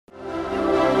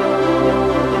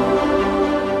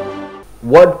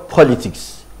World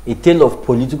Politics, a tale of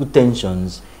political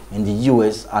tensions in the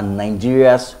US and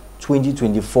Nigeria's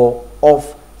 2024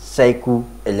 off-cycle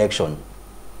election.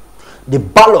 The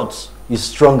ballot is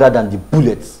stronger than the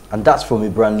bullets, and that's from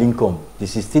Abraham Lincoln, the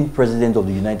 16th President of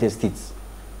the United States.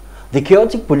 The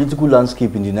chaotic political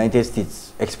landscape in the United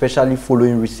States, especially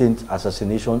following recent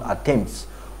assassination attempts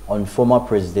on former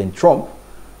President Trump,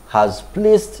 has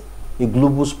placed a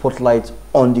global spotlight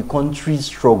on the country's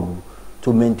struggle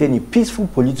to maintain a peaceful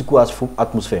political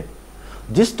atmosphere.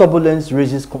 This turbulence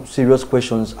raises serious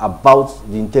questions about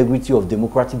the integrity of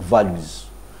democratic values.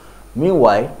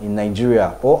 Meanwhile, in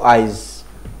Nigeria, all eyes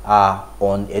are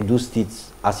on Edo State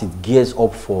as it gears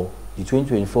up for the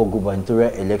 2024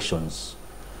 gubernatorial elections.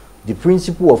 The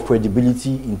principle of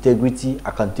credibility, integrity,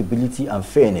 accountability, and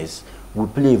fairness will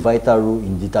play a vital role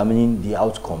in determining the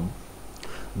outcome.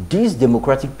 These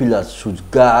democratic pillars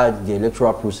should guide the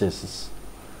electoral processes,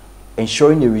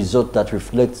 ensuring a result that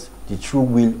reflects the true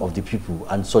will of the people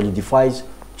and solidifies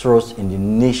trust in the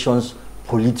nation's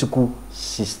political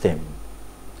system.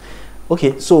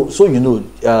 Okay, so you know,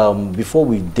 before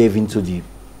we delve into the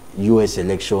US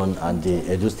election and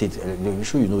the Edo State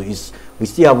election, you know, we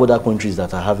still have other countries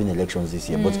that are having elections this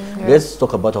year. But let's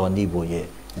talk about our neighbor here,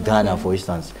 Ghana, for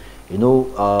instance. You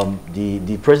know,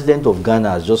 the president of Ghana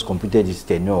has just completed his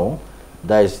tenure.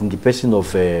 That is in the person of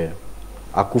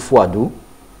Akufo-Addo,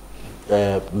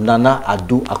 Nana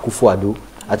Addo Akufo-Addo.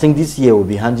 I think this year will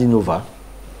be handing over.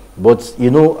 But you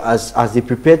know, as they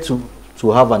prepare to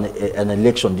have an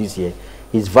election this year,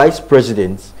 his vice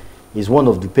president is one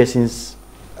of the persons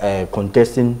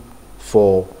contesting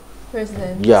for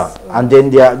president. Yeah, and then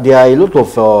there are a lot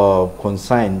of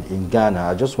concern in Ghana.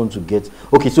 I just want to get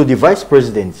so the vice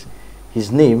president,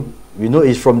 his name, you know,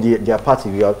 is from their party.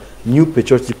 We have New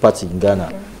Patriotic Party in Ghana.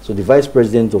 Okay. So the vice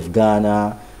president of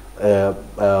Ghana,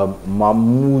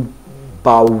 Mahmoud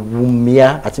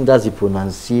Bawumia, I think that's the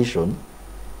pronunciation.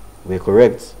 We're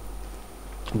correct.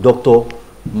 Dr.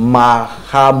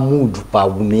 Mahamoud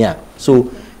Bawumia. So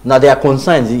now there are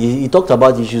concerns. He talked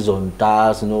about issues on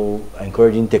tax, you know,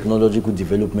 encouraging technological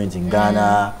development in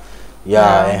Ghana,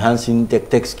 enhancing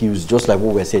tech skills, just like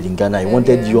what we said in Ghana. He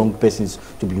wanted young persons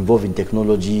to be involved in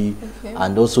technology,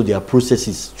 and also their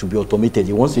processes to be automated.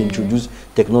 He wants to introduce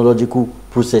technological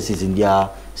processes in their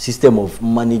system of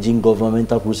managing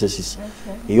governmental processes.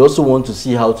 He also wants to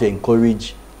see how to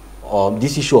encourage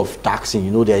this issue of taxing.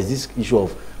 You know, there is this issue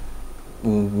of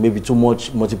maybe too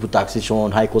much multiple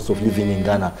taxation, high cost of living in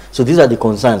Ghana. So these are the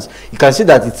concerns. You can see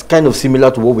that it's kind of similar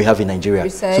to what we have in Nigeria.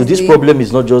 Precisely. So this problem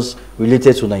is not just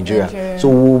related to Nigeria. So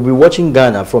we'll be watching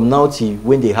Ghana from now till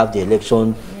when they have the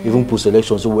election, even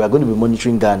post-election. So we are going to be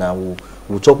monitoring Ghana.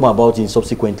 We'll talk more about it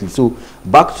subsequently. So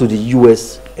back to the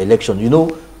US election. You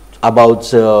know,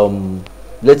 about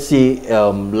let's say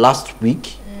last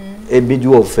week, a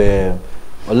video of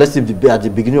or let's say at the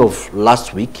beginning of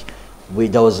last week,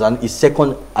 there was a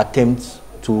second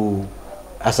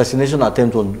assassination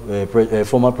attempt on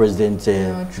former President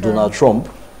Donald Trump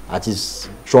at his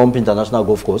Trump International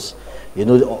Golf Course. You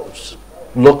know,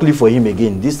 luckily for him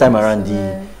again, this time around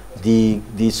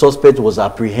the suspect was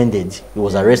apprehended. He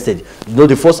was arrested. You know,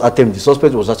 the first attempt, the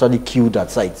suspect was actually killed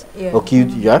at sight. Or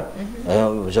killed, he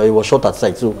was shot at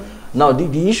sight. So now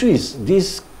the issue is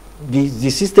this. The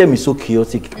system is so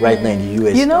chaotic right now in the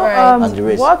US. You know, and the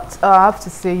rest. What I have to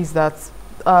say is that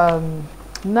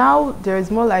now there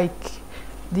is more like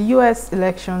the US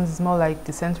elections is more like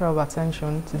the center of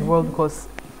attention to the world, because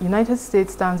United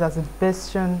States stands as a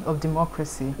bastion of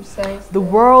democracy. Precisely. The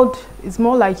world is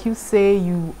more like, you say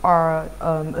you are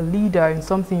a leader in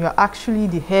something, you're actually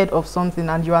the head of something,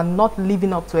 and you are not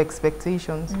living up to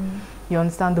expectations. You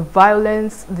understand the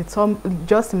violence,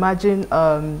 just imagine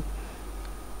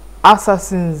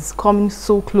assassins coming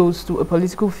so close to a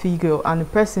political figure and a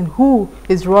person who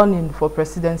is running for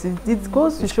presidency. It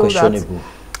goes to show that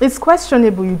it's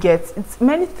questionable. You get, it's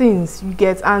many things you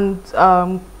get, and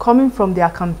coming from their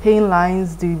campaign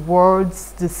lines, the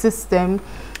words, the system,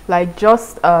 like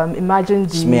just imagine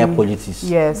the smear politics.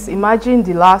 Yes, imagine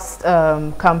the last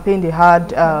campaign they had,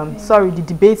 the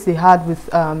debates they had with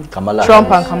Trump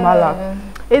and Kamala.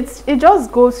 It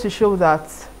just goes to show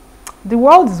that the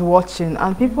world is watching,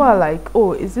 and people are like,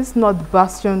 oh, is this not the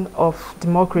bastion of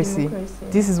democracy?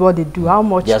 This is what they do. How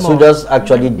much more? Soldiers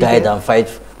actually died and fight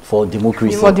for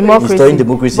democracy. Restoring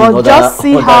democracy but in just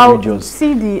see how regions.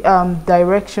 See the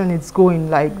direction it's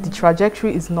going. Like the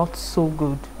trajectory is not so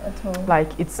good. At all. Like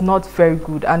it's not very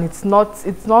good, and it's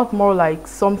not more like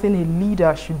something a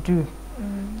leader should do.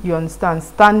 You understand?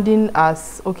 Standing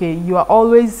as, okay, you are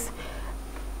always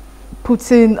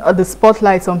putting the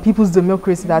spotlight on people's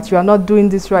democracy, that you are not doing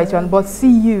this right, but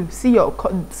see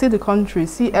the country,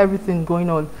 see everything going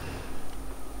on.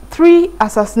 3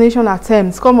 assassination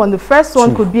attempts. Come on, the first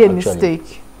one could be a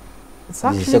mistake. It's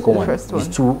actually the first one.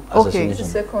 It's 2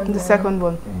 assassinations. The second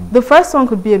one. The first one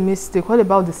could be a mistake. What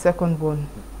about the second one?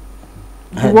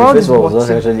 The world first one was not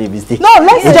actually a mistake. No,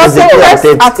 let's just say first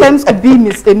attempts could be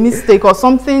a mistake or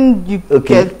something you could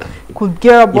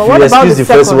get up. But what about the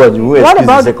second one? You won't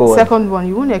excuse the second one?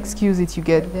 You won't excuse it. You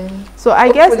get. So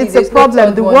I guess it's a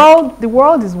problem. The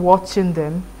world is watching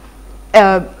them.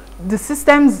 The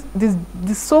systems,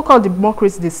 the so-called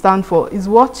democracy they stand for, is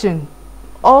watching.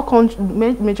 All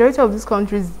majority of these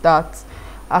countries that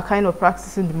are kind of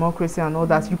practicing democracy and all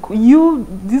that,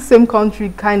 this same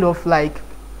country kind of like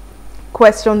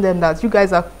question them that you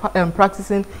guys are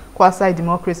practicing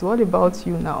quasi-democracy. What about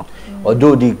you now?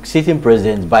 Although the sitting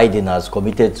president Biden has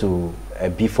committed to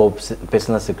beef up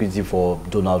personal security for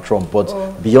Donald Trump, but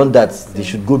beyond that, they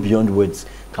should go beyond words.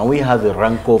 Can we have a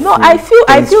rancor? No, I feel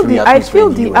the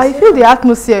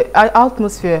atmosphere,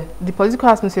 the political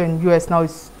atmosphere in the US now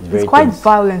is quite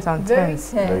violent and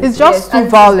tense. It's just too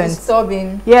violent.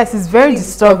 Disturbing. Yes, it's very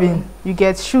disturbing. You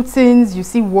get shootings, you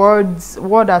see word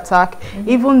attack.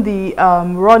 Even the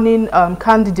running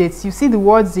candidates, you see the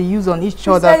words they use on each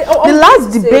other. The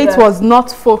last debate was not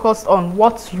focused on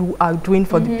what you are doing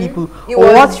for the people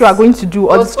or what you are going to do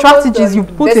or the strategies you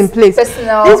put in place.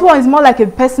 This one is more like a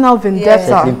personal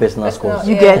vendetta. Personal scores.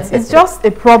 You get, it's just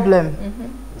a problem.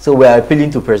 So we are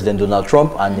appealing to President Donald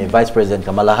Trump and Vice President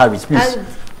Kamala Harris, please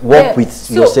work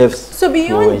with yourselves. So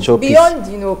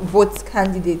beyond vote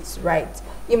candidates, right?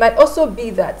 It might also be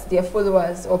that their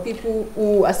followers or people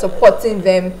who are supporting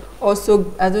them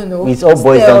also, I don't know. It all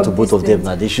boils down to both of them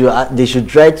now. They should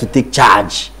try to take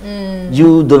charge.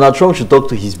 Donald Trump should talk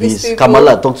to his base.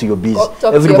 Kamala, talk to your base.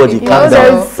 Everybody calm down.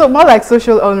 There's more like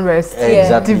social unrest.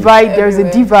 Exactly. There's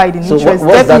a divide in interest. So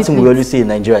what's that thing we always say in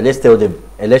Nigeria? Let's tell them,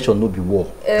 election no be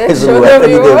war. Election no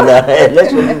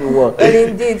be war. Well,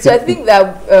 indeed. So I think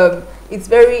that it's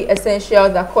very essential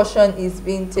that caution is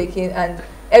being taken, and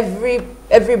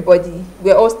everybody,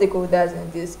 we're all stakeholders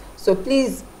in this. So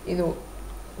please,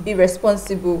 be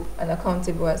responsible and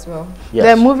accountable as well. Yes.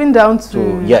 They're moving down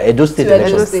to Edo State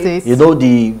elections. Edo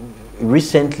State.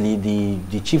 Recently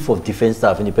the chief of defense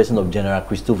staff in the person of General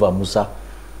Christopher Musa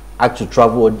had to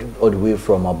travel all the way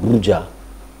from Abuja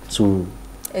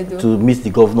to meet the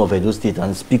governor of Edo State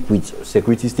and speak with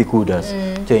security stakeholders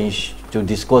to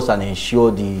discuss and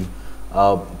ensure the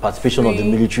participation of the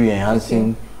military,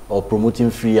 enhancing or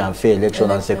promoting free and fair election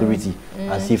and security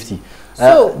and safety.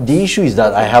 So the issue is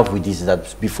that I have with this is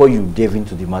that before you delve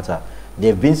into the matter,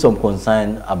 there have been some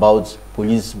concern about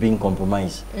police being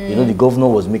compromised. The governor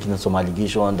was making some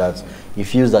allegation that he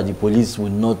feels that the police will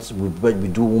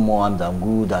do more harm than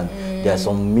good, and there are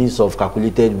some means of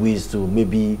calculated ways to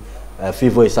maybe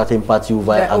favor a certain party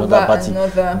over another party.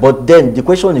 But then the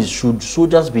question is, should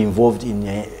soldiers be involved in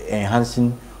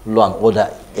enhancing law and order,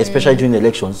 especially during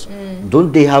elections?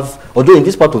 Don't they have, although in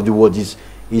this part of the world it's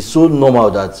so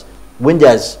normal that when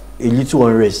there's a little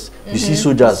unrest, you see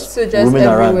soldiers roaming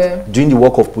around doing the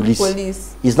work of police.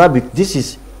 It's not this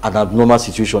is an abnormal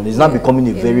situation. It's not becoming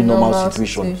a very normal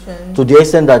situation to the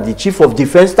extent that the chief of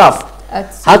defense staff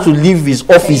had to leave his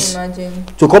office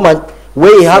to come and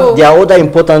where there are other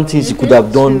important things he could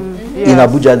have done in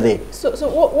Abuja there. So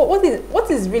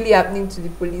what is really happening to the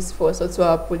police force or to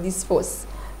our police force?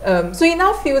 So it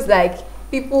now feels like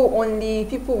people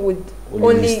would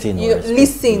only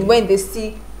listen when they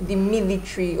see the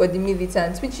military or the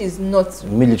militants, which is not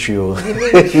military.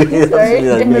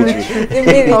 The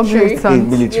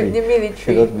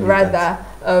military rather.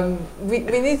 We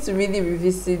need to really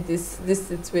revisit this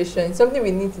situation. It's something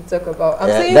we need to talk about. I'm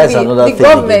saying that's another thing.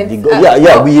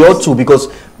 Government. We ought to, because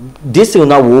this thing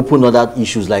now will open other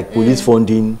issues like police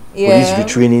funding, police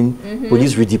retraining,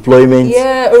 police redeployment,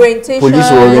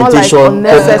 police orientation,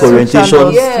 public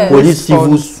orientation, police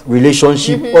civil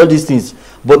relationship, all these things.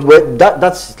 But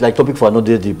that's like topic for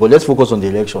another day. But let's focus on the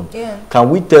election. Can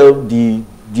we tell the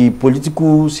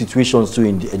political situations too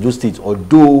in the Edo State,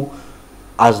 although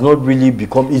has not really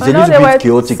become, it's a little bit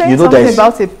chaotic. There's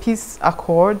about a peace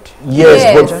accord.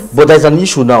 Yes, but there's an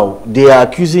issue now. They are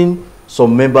accusing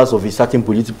some members of a certain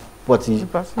political party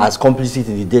as complicit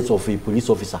in the death of a police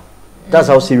officer. That's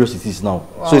how serious it is now.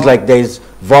 So it's like there is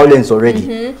violence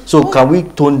already. So can we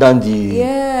tone down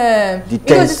the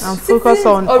tense and focus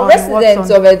on residents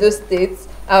of Edo State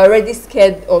are already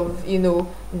scared of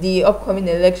the upcoming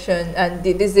election, and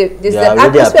there's an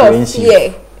atmosphere of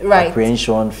fear.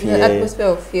 Apprehension, fear. An atmosphere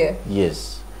of fear.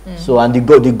 Yes. So, and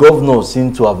the governor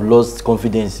seems to have lost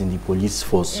confidence in the police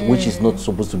force, which is not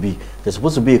supposed to be. There's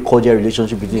supposed to be a cordial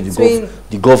relationship between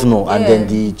the governor and then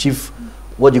the chief,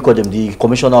 what do you call them, the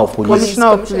commissioner of police.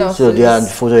 So they are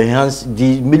for the enhance.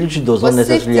 The military does not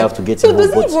necessarily have to get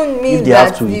involved. So does it even mean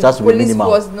that the police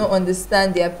force not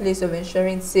understand their place of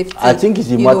ensuring safety? I think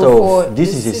it's a matter of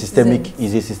this is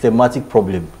a systematic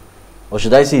problem, or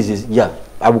should I say,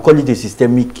 I would call it a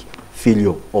systemic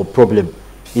failure or problem.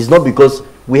 It's not because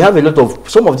we have a lot of,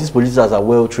 some of these police officers are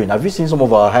well trained. Have you seen some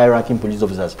of our high ranking police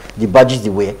officers, the badges they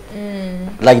wear?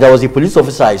 Like there was a police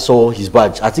officer, I saw his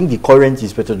badge. I think the current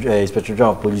Inspector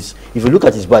General of Police, if you look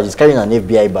at his badge, he's carrying an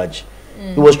FBI badge.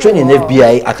 He was trained in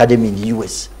FBI Academy in the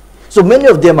US. So many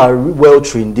of them are well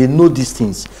trained, they know these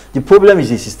things. The problem is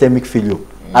a systemic failure,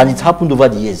 and it happened over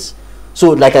the years.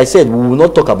 So like I said, we will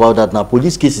not talk about that now.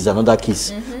 Police case is another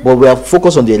case, but we are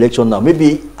focused on the election now.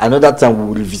 Maybe another time we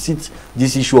will revisit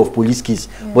this issue of police case.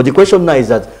 But the question now is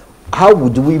that how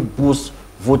would we boost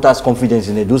voters' confidence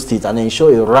in Edo State and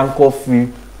ensure a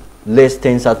rancor-free, less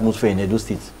tense atmosphere in Edo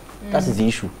State? That is the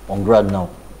issue on ground now.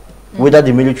 Whether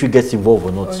the military gets involved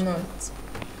or not.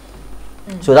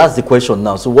 So that's the question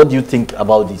now. So what do you think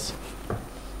about this?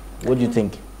 What do you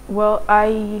think? Well,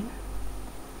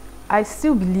 I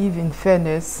still believe in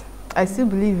fairness. I still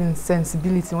believe in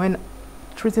sensibility when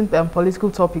treating political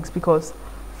topics, because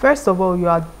first of all, you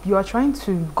are trying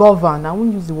to govern. I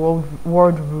won't use the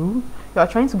word rule. You are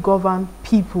trying to govern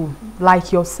people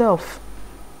like yourself.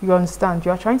 You understand?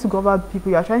 You are trying to govern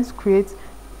people. You are trying to create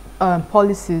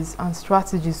policies and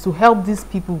strategies to help these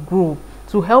people grow,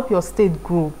 to help your state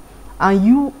grow. And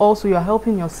you also, you are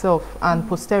helping yourself and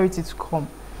posterity to come.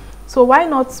 So why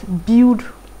not build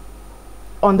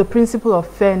on the principle of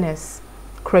fairness,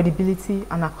 credibility,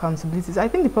 and accountability? I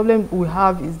think the problem we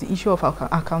have is the issue of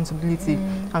accountability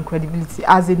and credibility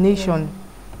as a nation.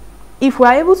 If we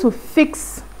are able to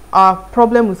fix our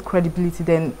problem with credibility,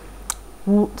 then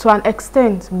to an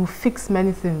extent, we'll fix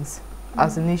many things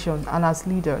as a nation and as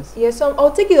leaders. Yes, so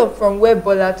I'll take it up from where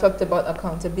Bola talked about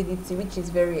accountability, which is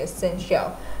very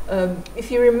essential.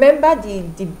 If you remember the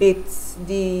debates,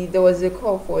 there was a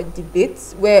call for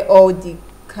debates where all the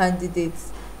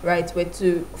candidates, right, were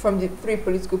to, from the three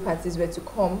political parties, were to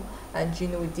come and,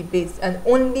 debate, and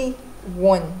only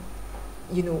one,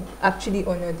 actually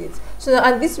honored it. So now,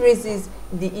 and this raises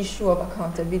the issue of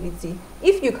accountability.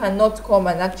 If you cannot come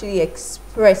and actually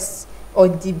express or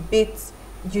debate,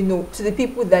 to the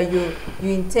people that you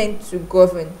intend to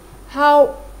govern,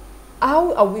 how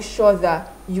are we sure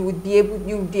that you would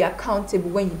be accountable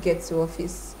when you get to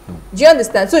office? Do you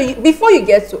understand? So before you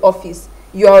get to office,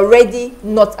 you're already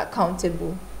not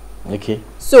accountable. Okay.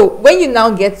 So when you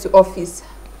now get to office,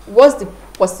 what's the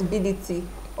possibility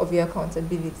of your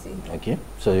accountability? Okay.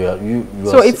 So you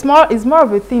so it's more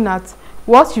of a thing that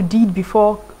what you did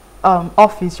before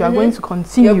office, you are going to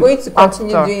continue. You're going to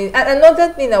continue doing it. And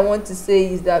another thing I want to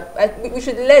say is that we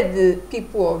should let the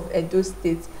people of Edo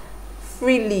State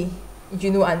freely,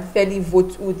 and fairly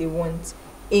vote who they want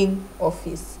in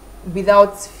office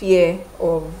without fear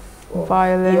of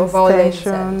violence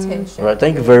and tension. Right.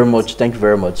 Thank you very much. Thank you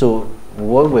very much. So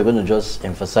what we're going to just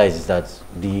emphasize is that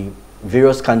the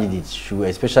various candidates should,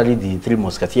 especially the three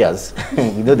musketeers,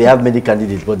 they have many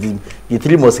candidates, but the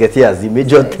three musketeers, the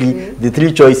major the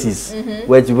three choices,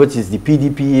 which is the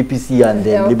PDP, APC, and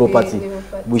the Labour Party,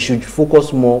 we should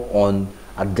focus more on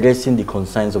addressing the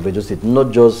concerns of Edo State,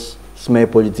 not just smear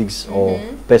politics or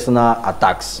personal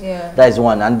attacks. That is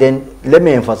one. And then let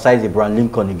me emphasize Abraham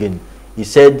Lincoln again. He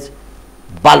said,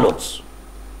 ballots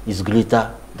is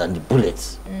greater than the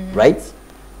bullets, right?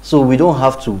 So we don't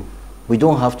have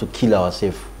to kill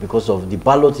ourselves because of the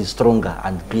ballot is stronger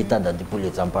and greater than the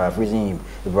bullets. I'm paraphrasing him,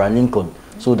 Abraham Lincoln,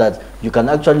 so that you can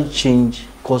actually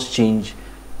cause change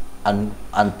and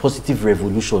positive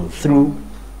revolution through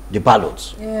the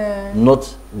ballots,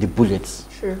 not the bullets.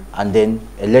 And then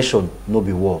election, no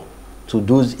be war. To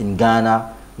those in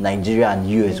Ghana, Nigeria, and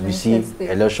US, we see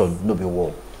election, no be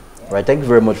war. Right, thank you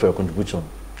very much for your contribution.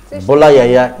 Bola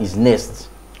Yaya is next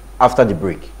after the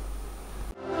break.